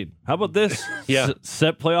pressing. How about this? Yeah.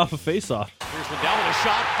 Set play off a faceoff. Here's Lindell with a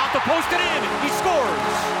shot off the post and in. He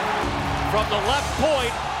scores from the left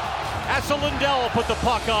point. Asa Lindell put the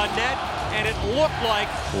puck on net, and it looked like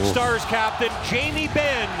Stars captain Jamie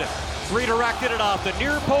Benn redirected it off the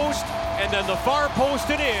near post, and then the far post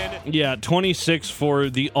and in. Yeah, 26 for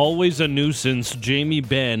the always a nuisance Jamie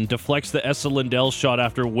Benn deflects the Esa Lindell shot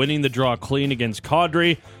after winning the draw clean against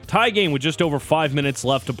Kadri. Tie game with just over 5 minutes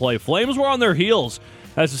left to play. Flames were on their heels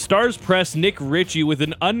as the Stars pressed Nick Ritchie with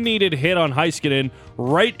an unneeded hit on Heiskanen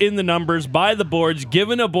right in the numbers by the boards,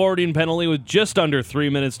 given a boarding penalty with just under 3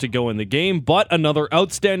 minutes to go in the game. But another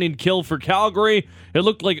outstanding kill for Calgary. It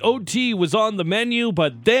looked like OT was on the menu,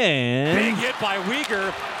 but then... Big hit by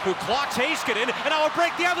Uyghur, who clocks Heiskanen, and now a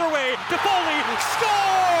break the other way. Toffoli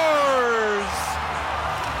scores!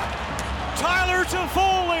 Tyler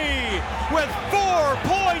Toffoli with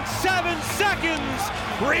 4.7 seconds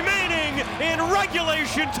remaining in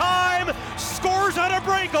regulation time, scores on a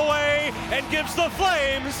breakaway and gives the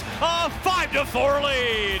Flames a 5-4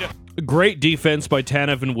 lead. Great defense by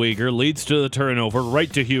Tanev and Uyghur leads to the turnover,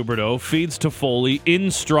 right to Huberdeau, feeds to Foley, in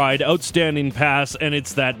stride, outstanding pass, and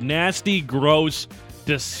it's that nasty, gross,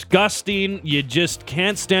 disgusting, you just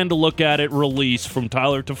can't stand to look at it release from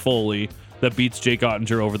Tyler Toffoli that beats Jake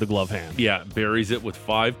Ottinger over the glove hand. Yeah, buries it with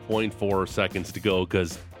 5.4 seconds to go,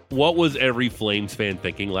 because what was every Flames fan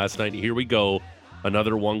thinking last night? Here we go,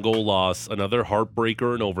 another one-goal loss, another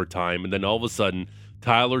heartbreaker in overtime, and then all of a sudden,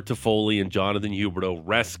 Tyler Toffoli and Jonathan Huberdeau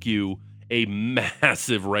rescue a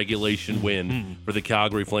massive regulation win for the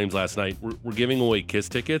Calgary Flames last night. We're giving away KISS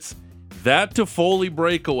tickets. That Toffoli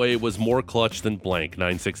breakaway was more clutch than blank,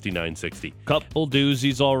 960-960. Couple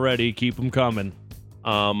doozies already, keep them coming.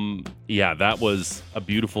 Yeah, that was a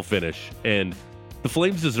beautiful finish. And The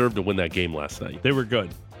Flames deserved to win that game last night. They were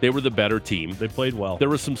good. They were the better team. They played well. There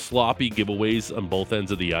were some sloppy giveaways on both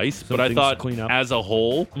ends of the ice, Some but I things to thought clean up. as a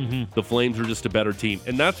whole, the Flames were just a better team.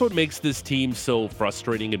 And that's what makes this team so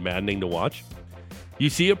frustrating and maddening to watch. You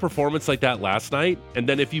see a performance like that last night, and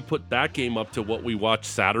then if you put that game up to what we watched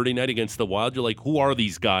Saturday night against the Wild, you're like, who are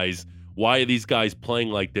these guys? Why are these guys playing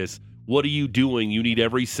like this? What are you doing? You need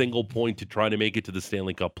every single point to try to make it to the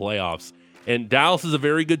Stanley Cup playoffs. And Dallas is a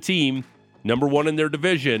very good team, number one in their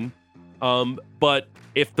division. But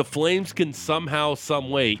if the Flames can somehow, some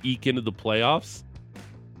way eke into the playoffs,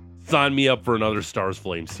 sign me up for another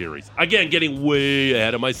Stars-Flames series. Again, getting way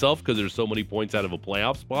ahead of myself because there's so many points out of a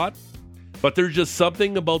playoff spot. But there's just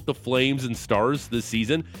something about the Flames and Stars this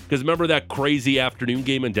season. Because remember that crazy afternoon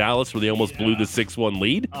game in Dallas where they almost blew the 6-1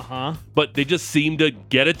 lead? Uh-huh. But they just seemed to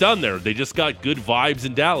get it done there. They just got good vibes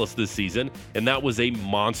in Dallas this season, and that was a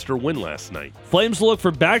monster win last night. Flames look for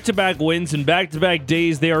back-to-back wins and back-to-back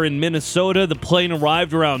days. They are in Minnesota. The plane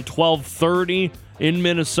arrived around 12:30 in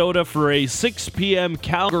Minnesota for a 6 p.m.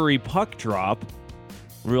 Calgary puck drop.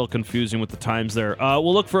 Real confusing with the times there.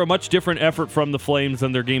 We'll look for a much different effort from the Flames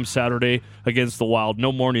than their game Saturday against the Wild.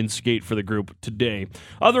 No morning skate for the group today.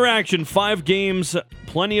 Other action, 5 games,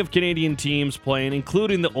 plenty of Canadian teams playing,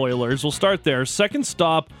 including the Oilers. We'll start there. Second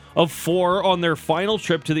stop of 4 on their final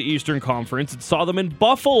trip to the Eastern Conference. It saw them in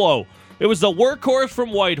Buffalo. It was the workhorse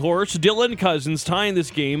from Whitehorse, Dylan Cousins, tying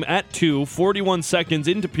this game at 2, 41 seconds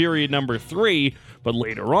into period number 3. But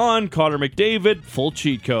later on, Connor McDavid, full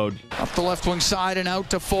cheat code. Up the left wing side and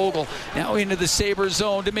out to Fogle. Now into the Sabres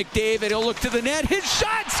zone to McDavid. He'll look to the net. His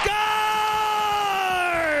shot scores!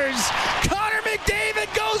 Connor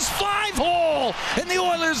McDavid goes 5-hole, and the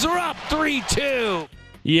Oilers are up 3-2.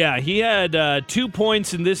 Yeah, he had 2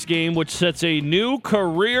 points in this game, which sets a new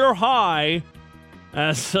career high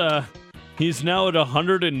as he's now at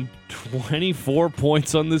 124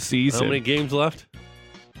 points on the season. How many games left?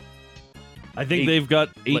 I think they've got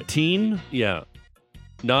 18. Yeah.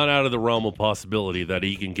 Not out of the realm of possibility that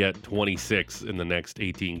he can get 26 in the next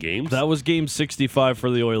 18 games. That was game 65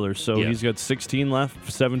 for the Oilers, so he's got 16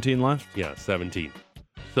 left, 17 left. Yeah, 17.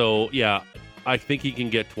 So, yeah, I think he can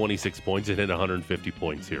get 26 points and hit 150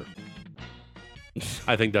 points here.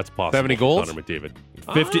 I think that's possible. 70 goals? Connor McDavid.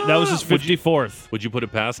 50. That was his 54th. Would you put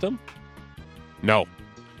it past him? No.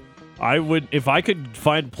 I would, if I could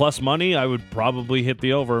find plus money, I would probably hit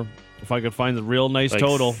the over. If I could find the real nice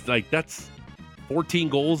total. Like, that's 14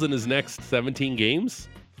 goals in his next 17 games?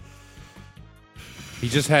 He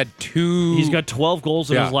just had 2. He's got 12 goals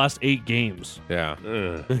in his last 8 games. Yeah.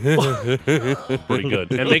 Pretty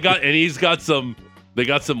good. And he's got some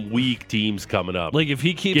weak teams coming up. Like, if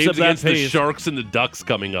he keeps games up that against pace, the Sharks and the Ducks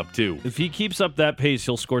coming up too. If he keeps up that pace,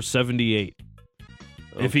 he'll score 78.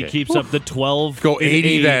 Okay. If he keeps up the 12, go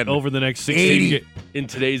 80 then over the next 16 in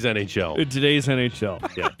today's NHL. In today's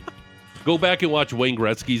NHL. Yeah. Go back and watch Wayne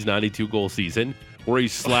Gretzky's 92-goal season where he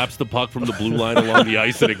slaps the puck from the blue line along the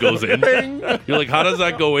ice and it goes in. You're like, how does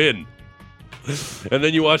that go in? And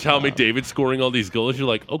then you watch Hal McDavid scoring all these goals. You're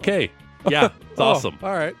like, okay, yeah, it's awesome.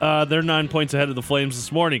 All right. They're 9 points ahead of the Flames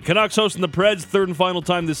this morning. Canucks hosting the Preds, third and final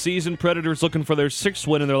time this season. Predators looking for their 6th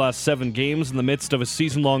win in their last 7 games in the midst of a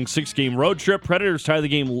season-long 6-game road trip. Predators tie the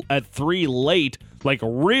game at 3 late, like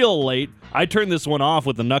real late. I turned this one off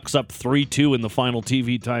with the Nucks up 3-2 in the final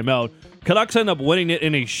TV timeout. Canucks end up winning it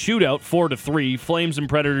in a shootout 4-3. Flames and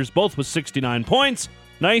Predators both with 69 points.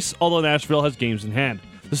 Nice, although Nashville has games in hand.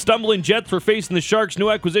 The stumbling Jets were facing the Sharks'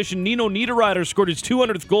 new acquisition. Nino Niederreiter scored his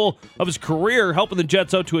 200th goal of his career, helping the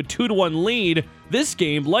Jets out to a 2-1 lead. This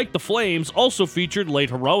game, like the Flames, also featured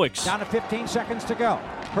late heroics. Down to 15 seconds to go.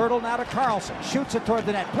 Hurdle now to Carlson. Shoots it toward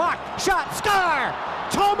the net. Blocked. Shot. Score!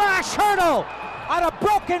 Tomas Hurdle on a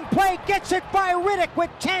broken play gets it by Riddick with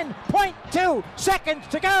 10.2 seconds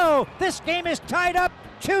to go. This game is tied up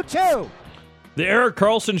 2-2. The Erik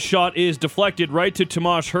Karlsson shot is deflected right to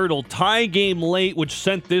Tomas Hurdle. Tie game late, which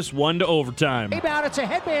sent this one to overtime. Rebound, it's a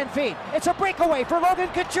headband feed. It's a breakaway for Logan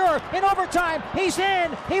Couture in overtime. He's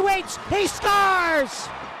in, he waits, he scores!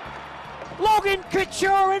 Logan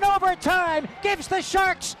Couture in overtime gives the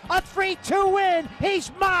Sharks a 3-2 win.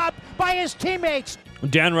 He's mobbed by his teammates.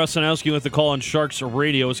 Dan Rusanowski with the call on Sharks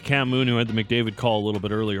radio is Cam Moon, who had the McDavid call a little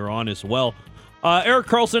bit earlier on as well. Erik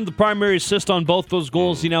Karlsson, the primary assist on both those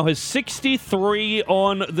goals. He now has 63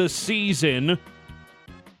 on the season.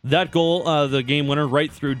 That goal, the game winner,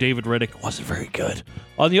 right through David Riddick, wasn't very good.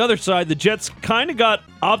 On the other side, the Jets kind of got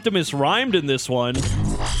Optimus rhymed in this one.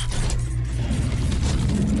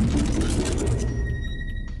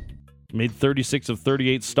 made 36 of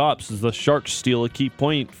 38 stops as the Sharks steal a key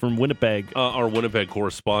point from Winnipeg. Our Winnipeg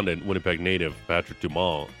correspondent, Winnipeg native, Patrick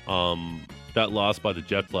Dumas, that loss by the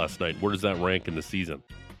Jets last night, where does that rank in the season?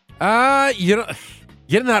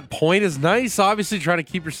 Getting that point is nice. Obviously, trying to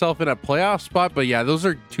keep yourself in a playoff spot. But yeah, those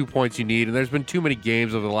are 2 points you need. And there's been too many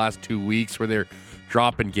games over the last 2 weeks where they're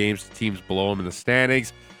dropping games to teams below them in the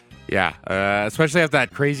standings. Yeah, especially after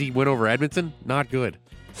that crazy win over Edmonton. Not good.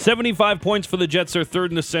 75 points for the Jets. They're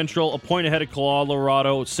third in the Central, a point ahead of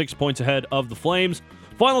Colorado, 6 points ahead of the Flames.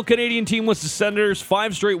 Final Canadian team was the Senators.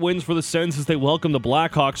 5 straight wins for the Sens as they welcome the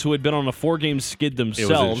Blackhawks, who had been on a 4-game skid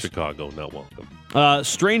themselves. It was in Chicago, not welcome.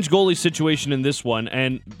 Strange goalie situation in this one,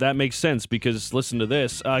 and that makes sense because listen to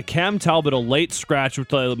this. Cam Talbot, a late scratch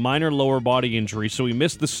with a minor lower body injury, so he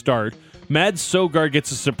missed the start. Mads Søgaard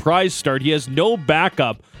gets a surprise start. He has no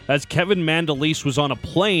backup as Kevin Mandolese was on a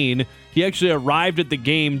plane. He actually arrived at the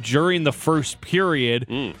game during the first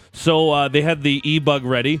period. So they had the E-Bug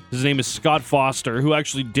ready. His name is Scott Foster, who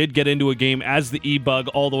actually did get into a game as the E-Bug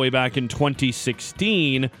all the way back in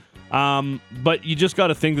 2016. But you just got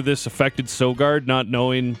to think that this affected Søgaard, not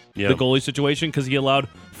knowing the goalie situation, because he allowed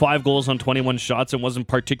 5 goals on 21 shots and wasn't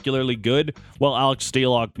particularly good, while Alex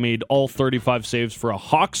Stalock made all 35 saves for a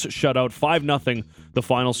Hawks shutout, 5-0 the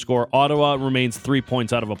final score. Ottawa remains 3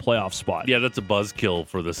 points out of a playoff spot. Yeah, that's a buzzkill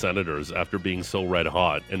for the Senators after being so red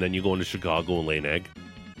hot, and then you go into Chicago and lay an egg.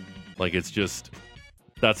 Like, it's just...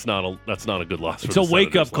 That's not a good loss. It's a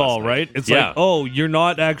wake up call, right? It's like, oh, you're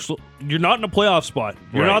not in a playoff spot.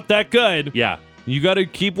 You're not that good. Yeah, you got to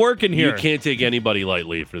keep working here. You can't take anybody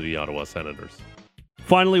lightly for the Ottawa Senators.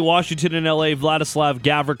 Finally, Washington and LA. Vladislav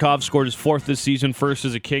Gavrikov scored his 4th this season, first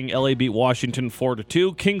as a King. LA beat Washington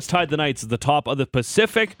 4-2. Kings tied the Knights at the top of the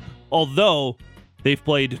Pacific, although they've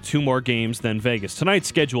played 2 more games than Vegas. Tonight's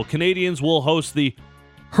schedule: Canadians will host the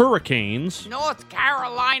Hurricanes. North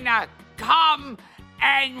Carolina, come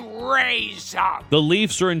and raise up. The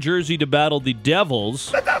Leafs are in Jersey to battle the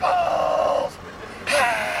Devils. The Devils!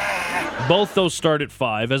 Both those start at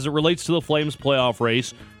 5. As it relates to the Flames playoff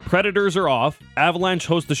race, Predators are off. Avalanche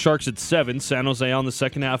host the Sharks at 7. San Jose on the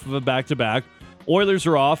second half of a back-to-back. Oilers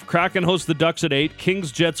are off. Kraken host the Ducks at 8.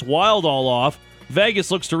 Kings, Jets, Wild all off. Vegas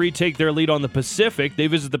looks to retake their lead on the Pacific. They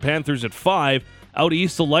visit the Panthers at 5. Out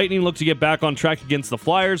east, the Lightning look to get back on track against the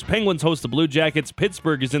Flyers. Penguins host the Blue Jackets.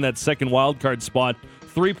 Pittsburgh is in that second wildcard spot.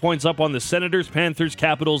 3 points up on the Senators, Panthers,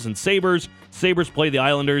 Capitals, and Sabres. Sabres play the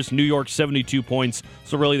Islanders. New York, 72 points.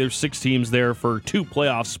 So really, there's 6 teams there for 2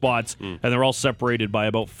 playoff spots, and they're all separated by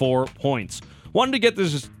about 4 points. Wanted to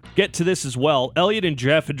get to this as well. Elliot and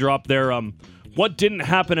Jeff had dropped their What Didn't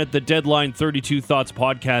Happen at the Deadline 32 Thoughts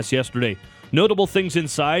podcast yesterday. Notable things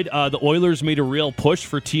inside. The Oilers made a real push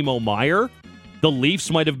for Timo Meier. The Leafs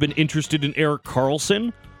might have been interested in Erik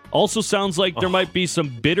Karlsson. Also sounds like there might be some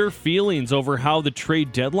bitter feelings over how the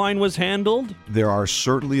trade deadline was handled. There are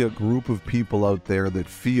certainly a group of people out there that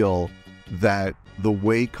feel that the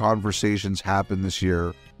way conversations happened this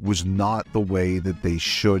year was not the way that they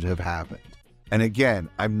should have happened. And again,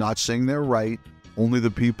 I'm not saying they're right. Only the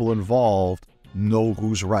people involved know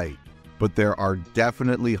who's right. But there are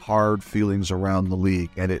definitely hard feelings around the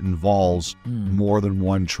league, and it involves more than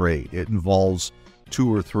one trade. It involves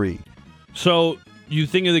 2 or 3. So you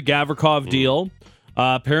think of the Gavrikov deal.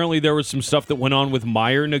 Apparently there was some stuff that went on with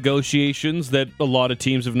Meier negotiations that a lot of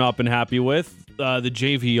teams have not been happy with. The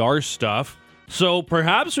JVR stuff. So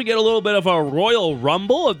perhaps we get a little bit of a Royal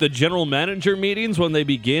Rumble at the general manager meetings when they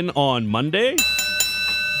begin on Monday.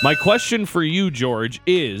 My question for you, George,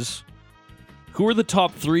 is... who are the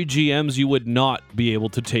top 3 GMs you would not be able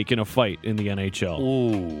to take in a fight in the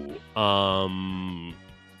NHL?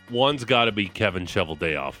 One's got to be Kevin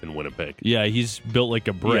Cheveldayoff in Winnipeg. Yeah, he's built like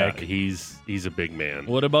a brick. Yeah, he's a big man.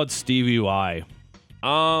 What about Stevie Y?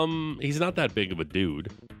 He's not that big of a dude.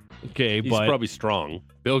 Okay, he's but probably strong.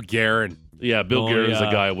 Bill Guerin. Yeah, Bill Guerin's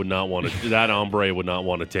a guy I would not want to. That hombre would not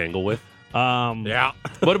want to tangle with. Yeah.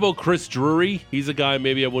 What about Chris Drury? He's a guy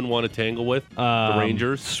maybe I wouldn't want to tangle with. The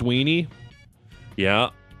Rangers. Sweeney. Yeah.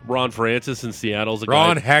 Ron Francis in Seattle's a guy.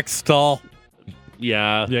 Ron Hextall.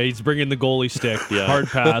 Yeah. Yeah, he's bringing the goalie stick. Yeah. Hard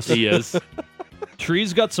pass. He is.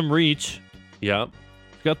 Tree's got some reach. Yeah.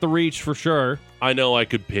 Got the reach for sure. I know I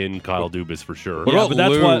could pin Kyle Dubas for sure. Yeah, but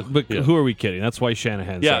that's why. But who are we kidding? That's why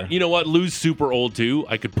Shanahan's there. there. You know what? Lou's super old too.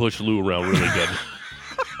 I could push Lou around really good.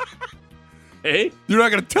 Hey, you're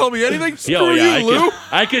not going to tell me anything? Screw you, Lou.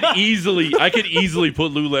 I could easily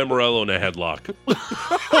put Lou Lamoriello in a headlock.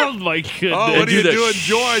 Oh my goodness! Oh, what are you doing,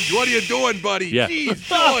 George? What are you doing, buddy? Yeah. Jeez,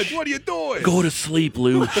 George, what are you doing? Go to sleep,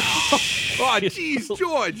 Lou. Oh, jeez,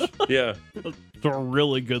 George. Yeah. It's a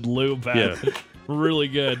really good Lou, man. Yeah. Really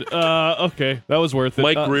good. Okay, that was worth it.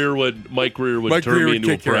 Mike Greer would turn me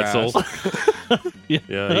into a kick your pretzel.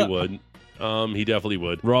 Yeah. He would. He definitely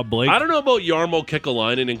would. Rob Blake. I don't know about Jarmo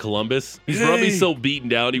Kekalainen in Columbus. He's probably so beaten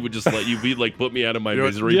down he would just let you be like, put me out of my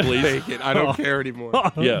misery, please. Take it. I don't care anymore.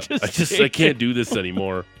 Yeah, I can't do this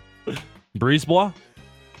anymore. Brisebois?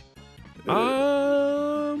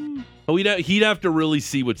 He'd have to really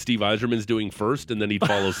see what Steve Yzerman's doing first, and then he'd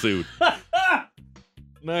follow suit.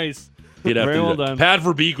 Nice. He'd have Very to. well done. Pat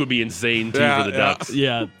Verbeek would be insane too for the Ducks.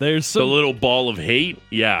 Yeah, there's The some. little ball of hate.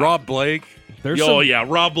 Yeah. Rob Blake. There's Oh some yeah,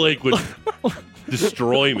 Rob Blake would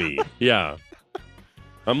destroy me. Yeah.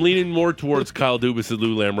 I'm leaning more towards Kyle Dubas and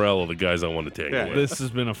Lou Lamoriello, the guys I want to take away. This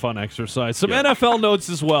has been a fun exercise. Some NFL notes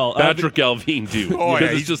as well. Patrick Alvin too. Oh,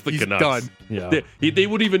 because yeah, it's just the he's Canucks. done. Yeah. They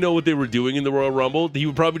wouldn't even know what they were doing in the Royal Rumble. He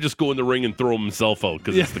would probably just go in the ring and throw himself out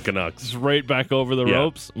because it's the Canucks. Just right back over the Yeah.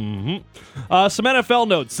 ropes. Some NFL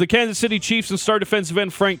notes. The Kansas City Chiefs and star defensive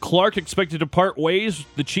end Frank Clark expected to part ways.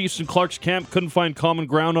 The Chiefs and Clark's camp couldn't find common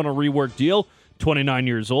ground on a reworked deal. 29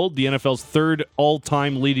 years old, the NFL's third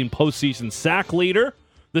all-time leading postseason sack leader.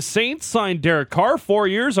 The Saints signed Derek Carr, 4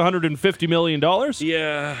 years, $150 million.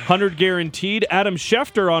 Yeah. 100 guaranteed. Adam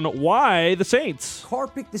Schefter on why the Saints. Carr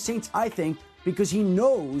picked the Saints, I think, because he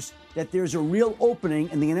knows that there's a real opening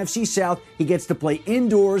in the NFC South. He gets to play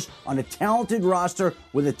indoors on a talented roster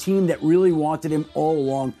with a team that really wanted him all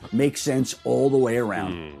along. Makes sense all the way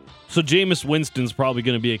around. So Jameis Winston's probably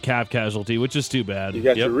going to be a cap casualty, which is too bad. You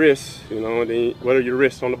got your wrists, and then what are your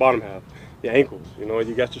wrists on the bottom half? Your ankles,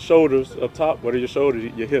 you got your shoulders up top. What are your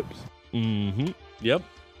shoulders? Your hips. Mm-hmm. Yep.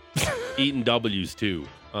 Eating W's too.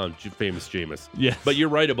 Famous Jameis. Yes. But you're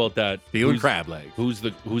right about that. Stealing crab legs. Who's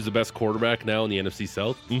the best quarterback now in the NFC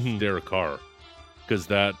South? Derek Carr. Because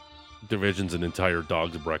that division's an entire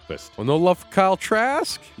dog's breakfast. Well, no love for Kyle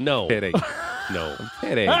Trask? No. Kidding. No. I'm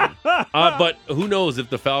kidding. But who knows if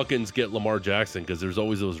the Falcons get Lamar Jackson, because there's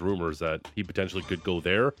always those rumors that he potentially could go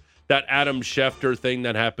there. That Adam Schefter thing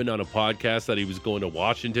that happened on a podcast that he was going to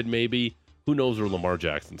Washington maybe. Who knows where Lamar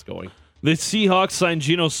Jackson's going? The Seahawks signed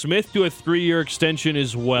Geno Smith to a 3-year extension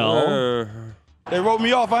as well. They wrote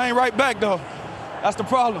me off. I ain't right back, though. That's the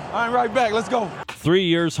problem. I ain't right back. Let's go. 3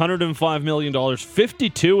 years, $105 million,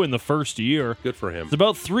 52 in the first year. Good for him. It's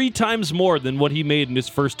about 3 times more than what he made in his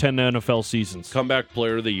first 10 NFL seasons. Comeback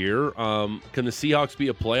player of the year. Can the Seahawks be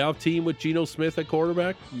a playoff team with Geno Smith at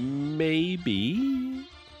quarterback? Maybe.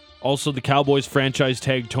 Also, the Cowboys franchise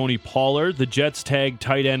tagged Tony Pollard. The Jets tagged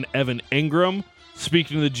tight end Evan Ingram.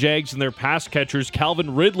 Speaking of the Jags and their pass catchers,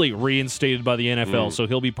 Calvin Ridley reinstated by the NFL, so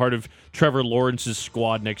he'll be part of Trevor Lawrence's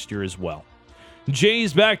squad next year as well.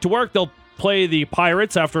 Jays back to work. They'll play the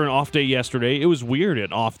Pirates after an off day yesterday. It was weird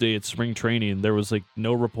at off day at spring training. There was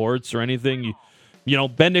no reports or anything. You know,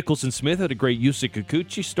 Ben Nicholson-Smith had a great Yusei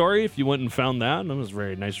Kikuchi story if you went and found that. It was a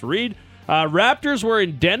very nice read. Raptors were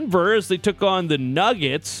in Denver as they took on the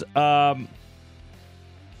Nuggets.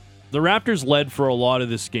 The Raptors led for a lot of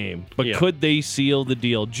this game, but could they seal the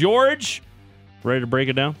deal? George, ready to break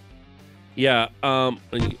it down? Yeah,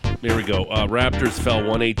 here we go. Raptors fell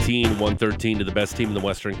 118-113 to the best team in the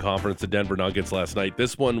Western Conference, the Denver Nuggets, last night.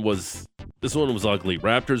 This one was ugly.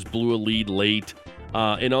 Raptors blew a lead late,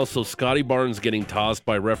 and also Scotty Barnes getting tossed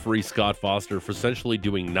by referee Scott Foster for essentially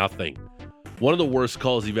doing nothing. One of the worst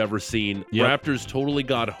calls you've ever seen. Yep. Raptors totally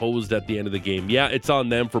got hosed at the end of the game. Yeah, it's on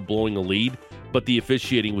them for blowing a lead, but the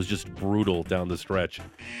officiating was just brutal down the stretch.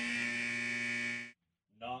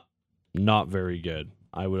 Not very good.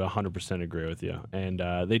 I would 100% agree with you. And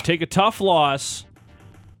they take a tough loss,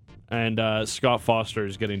 and Scott Foster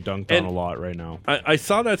is getting dunked on a lot right now. I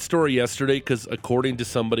saw that story yesterday because according to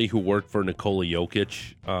somebody who worked for Nikola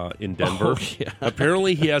Jokic in Denver,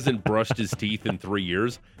 apparently he hasn't brushed his teeth in 3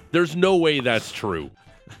 years. There's no way that's true.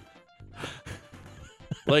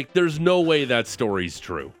 There's no way that story's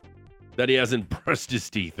true. That he hasn't brushed his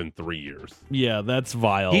teeth in 3 years. Yeah, that's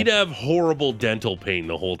vile. He'd have horrible dental pain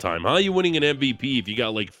the whole time. How are you winning an MVP if you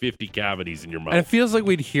got 50 cavities in your mouth? And it feels like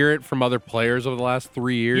we'd hear it from other players over the last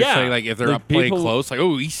 3 years. Yeah. Saying, if they're up playing close,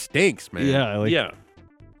 oh, he stinks, man. Yeah. Yeah.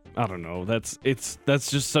 I don't know. That's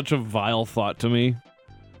just such a vile thought to me.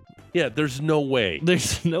 Yeah, there's no way.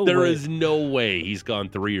 There is no way he's gone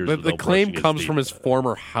 3 years without the claim brushing his comes teeth. from his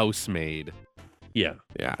former housemaid. Yeah.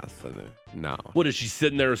 Yeah. So no. What is she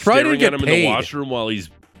sitting there Probably staring didn't at get him in the paid. washroom while he's...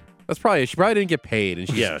 That's probably... She probably didn't get paid, and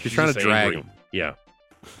she's trying to just drag angry. him.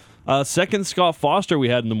 Yeah. Second Scott Foster we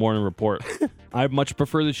had in the morning report. I much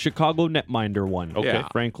prefer the Chicago netminder one. Okay.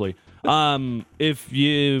 Frankly. If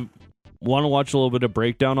you want to watch a little bit of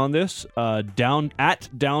breakdown on this, Down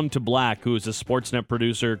to Black, who is a Sportsnet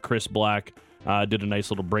producer, Chris Black, Did a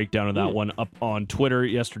nice little breakdown of that one up on Twitter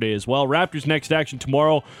yesterday as well. Raptors next action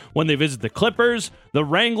tomorrow when they visit the Clippers. The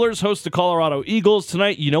Wranglers host the Colorado Eagles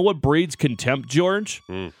tonight. You know what breeds contempt, George?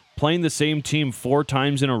 Playing the same team 4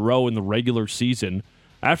 times in a row in the regular season.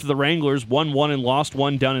 After the Wranglers won 1 and lost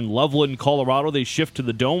 1 down in Loveland, Colorado, they shift to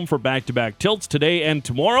the Dome for back-to-back tilts today and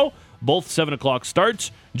tomorrow. Both 7 o'clock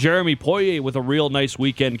starts. Jeremy Poirier with a real nice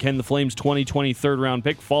weekend. Can the Flames' 2020 third-round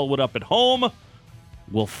pick follow it up at home?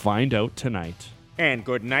 We'll find out tonight. And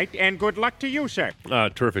good night and good luck to you, sir.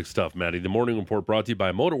 Terrific stuff, Matty. The Morning Report brought to you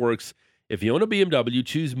by Motorworks. If you own a BMW,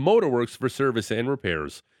 choose Motorworks for service and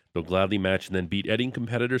repairs. They'll gladly match and then beat any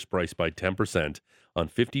competitor's price by 10% on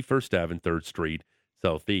 51st Ave and 3rd Street.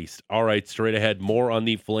 Southeast. All right, straight ahead, more on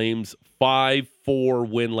the Flames' 5-4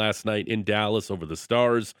 win last night in Dallas over the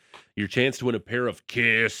Stars. Your chance to win a pair of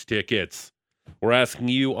KISS tickets. We're asking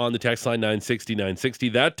you on the text line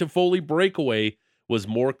 960-960. That Toffoli breakaway was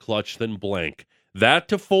more clutch than blank. That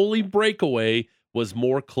Toffoli breakaway was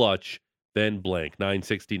more clutch than blank.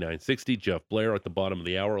 960-960. Jeff Blair at the bottom of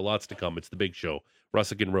the hour. Lots to come. It's the big show.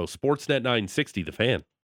 Russick and Rose. Sportsnet 960, The Fan.